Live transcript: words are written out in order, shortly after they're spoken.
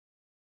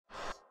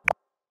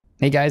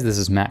Hey guys, this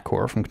is Matt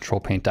Core from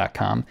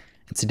ctrl+paint.com,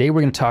 and today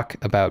we're going to talk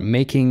about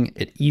making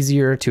it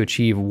easier to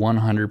achieve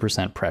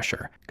 100%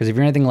 pressure. Because if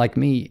you're anything like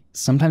me,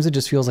 sometimes it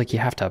just feels like you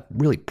have to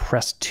really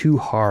press too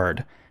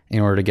hard in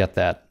order to get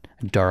that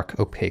dark,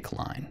 opaque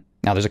line.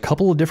 Now there's a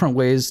couple of different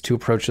ways to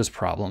approach this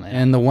problem,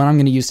 and the one I'm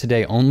going to use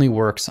today only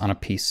works on a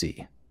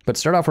PC. But to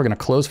start off, we're going to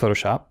close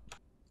Photoshop,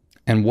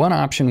 and one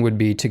option would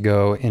be to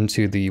go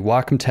into the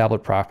Wacom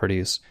tablet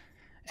properties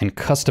and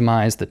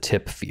customize the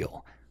tip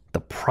feel. The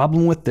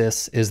problem with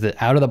this is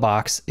that out of the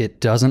box, it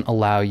doesn't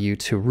allow you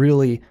to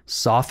really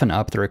soften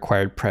up the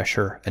required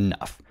pressure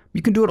enough.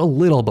 You can do it a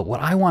little, but what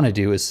I want to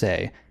do is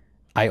say,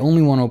 I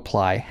only want to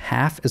apply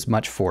half as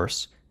much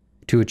force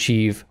to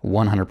achieve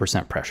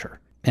 100% pressure.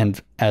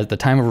 And at the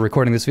time of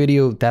recording this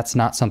video, that's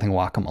not something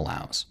Wacom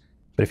allows.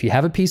 But if you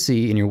have a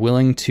PC and you're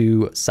willing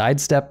to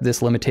sidestep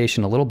this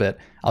limitation a little bit,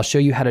 I'll show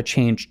you how to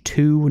change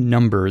two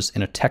numbers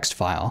in a text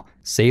file,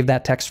 save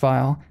that text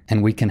file,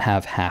 and we can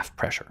have half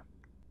pressure.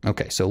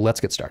 Okay, so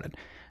let's get started.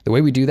 The way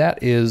we do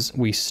that is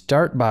we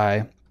start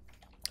by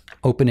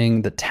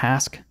opening the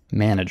task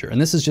manager.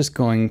 And this is just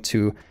going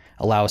to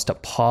allow us to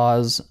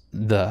pause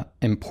the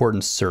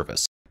important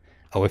service.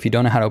 Oh, if you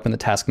don't know how to open the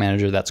task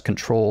manager, that's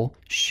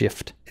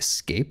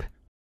Control-Shift-Escape.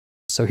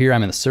 So here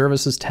I'm in the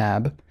Services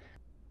tab.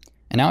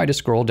 And now I just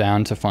scroll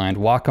down to find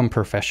Wacom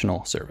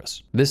Professional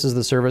Service. This is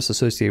the service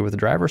associated with the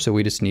driver, so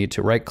we just need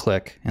to right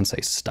click and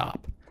say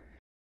stop.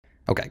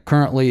 Okay,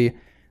 currently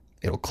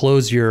it'll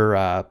close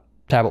your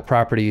tablet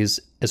properties.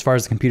 As far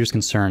as the computer is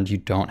concerned, you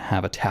don't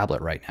have a tablet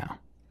right now.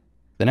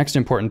 The next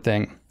important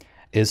thing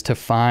is to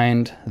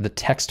find the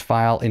text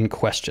file in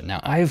question. Now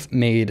I've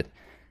made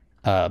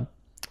a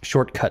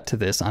shortcut to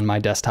this on my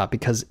desktop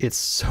because it's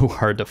so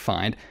hard to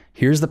find.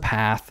 Here's the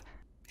path.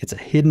 It's a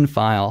hidden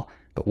file,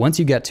 but once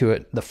you get to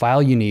it, the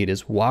file you need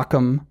is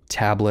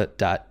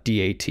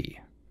wacomtablet.dat.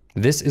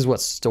 This is what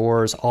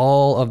stores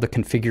all of the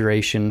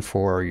configuration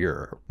for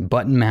your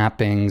button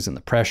mappings and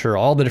the pressure,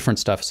 all the different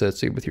stuff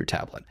associated with your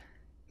tablet.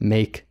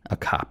 Make a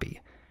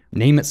copy.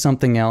 Name it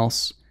something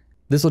else.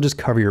 This will just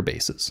cover your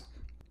bases.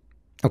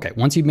 Okay,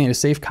 once you've made a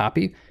safe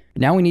copy,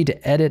 now we need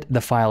to edit the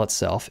file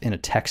itself in a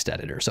text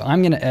editor. So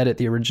I'm going to edit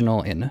the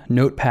original in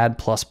Notepad++.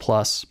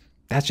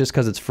 That's just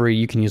because it's free.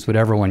 You can use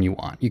whatever one you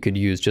want. You could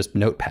use just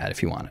Notepad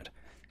if you wanted.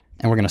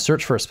 And we're going to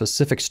search for a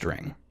specific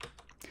string.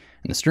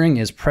 And the string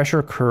is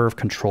pressure curve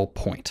control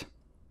point.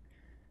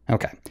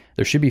 Okay,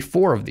 there should be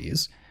 4 of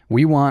these.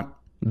 We want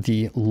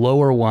the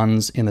lower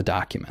ones in the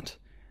document.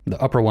 The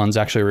upper ones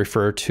actually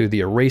refer to the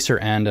eraser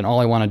end, and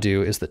all I want to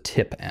do is the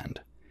tip end.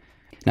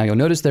 Now you'll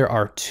notice there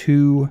are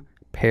 2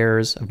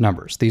 pairs of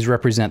numbers. These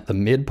represent the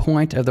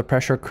midpoint of the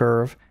pressure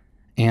curve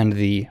and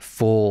the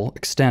full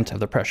extent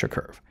of the pressure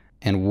curve.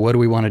 And what do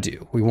we want to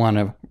do? We want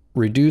to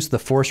reduce the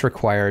force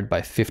required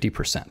by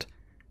 50%.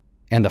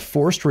 And the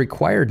force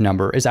required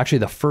number is actually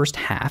the first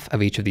half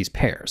of each of these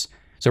pairs.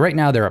 So right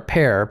now they're a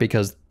pair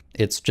because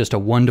it's just a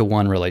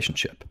 1-to-1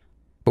 relationship.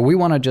 But we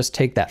want to just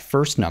take that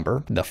first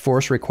number, the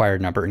force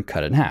required number, and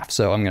cut it in half.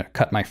 So I'm going to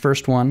cut my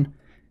first one,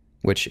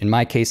 which in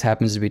my case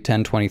happens to be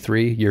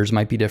 1023. Yours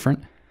might be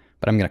different,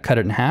 but I'm going to cut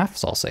it in half.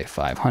 So I'll say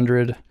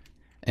 500.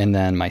 And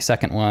then my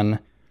second one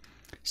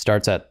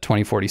starts at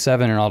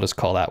 2047, and I'll just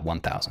call that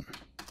 1000.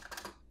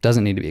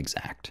 Doesn't need to be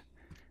exact.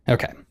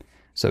 Okay,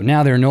 so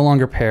now there are no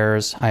longer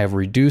pairs. I have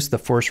reduced the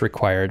force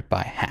required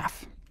by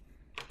half.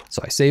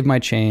 So I save my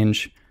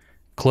change,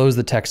 close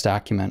the text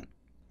document,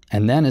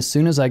 and then as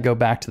soon as I go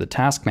back to the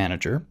task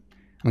manager,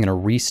 I'm going to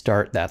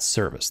restart that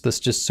service. This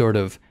just sort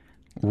of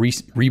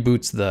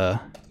reboots the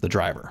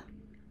driver.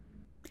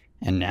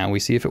 And now we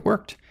see if it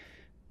worked.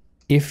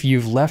 If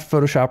you've left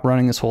Photoshop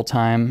running this whole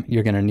time,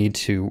 you're going to need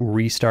to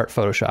restart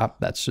Photoshop.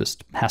 That's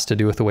just has to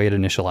do with the way it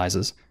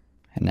initializes.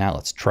 And now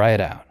let's try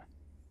it out.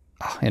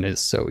 Oh, and it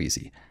is so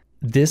easy.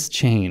 This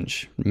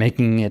change,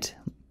 making it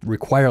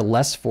require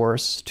less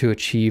force to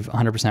achieve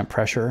 100%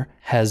 pressure,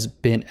 has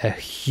been a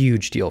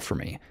huge deal for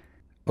me.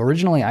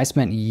 Originally, I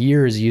spent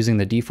years using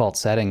the default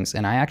settings,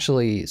 and I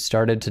actually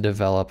started to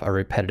develop a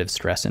repetitive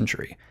stress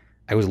injury.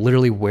 I was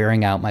literally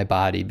wearing out my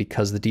body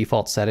because the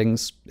default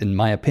settings, in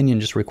my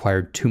opinion, just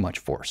required too much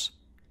force.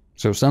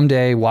 So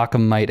someday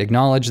Wacom might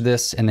acknowledge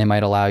this, and they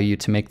might allow you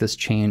to make this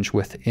change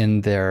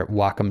within their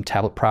Wacom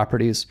tablet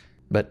properties,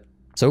 but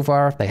so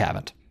far they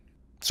haven't.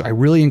 So I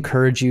really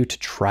encourage you to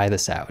try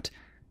this out.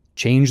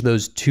 Change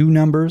those 2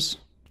 numbers,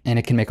 and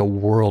it can make a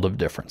world of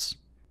difference.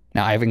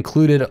 Now I've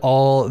included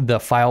all the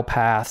file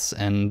paths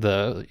and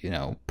the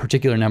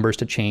particular numbers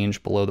to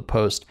change below the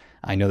post.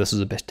 I know this is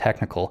a bit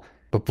technical,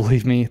 but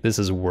believe me, this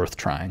is worth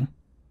trying.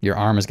 Your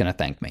arm is going to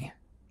thank me.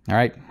 All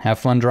right, have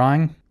fun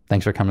drawing.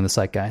 Thanks for coming to the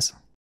site, guys.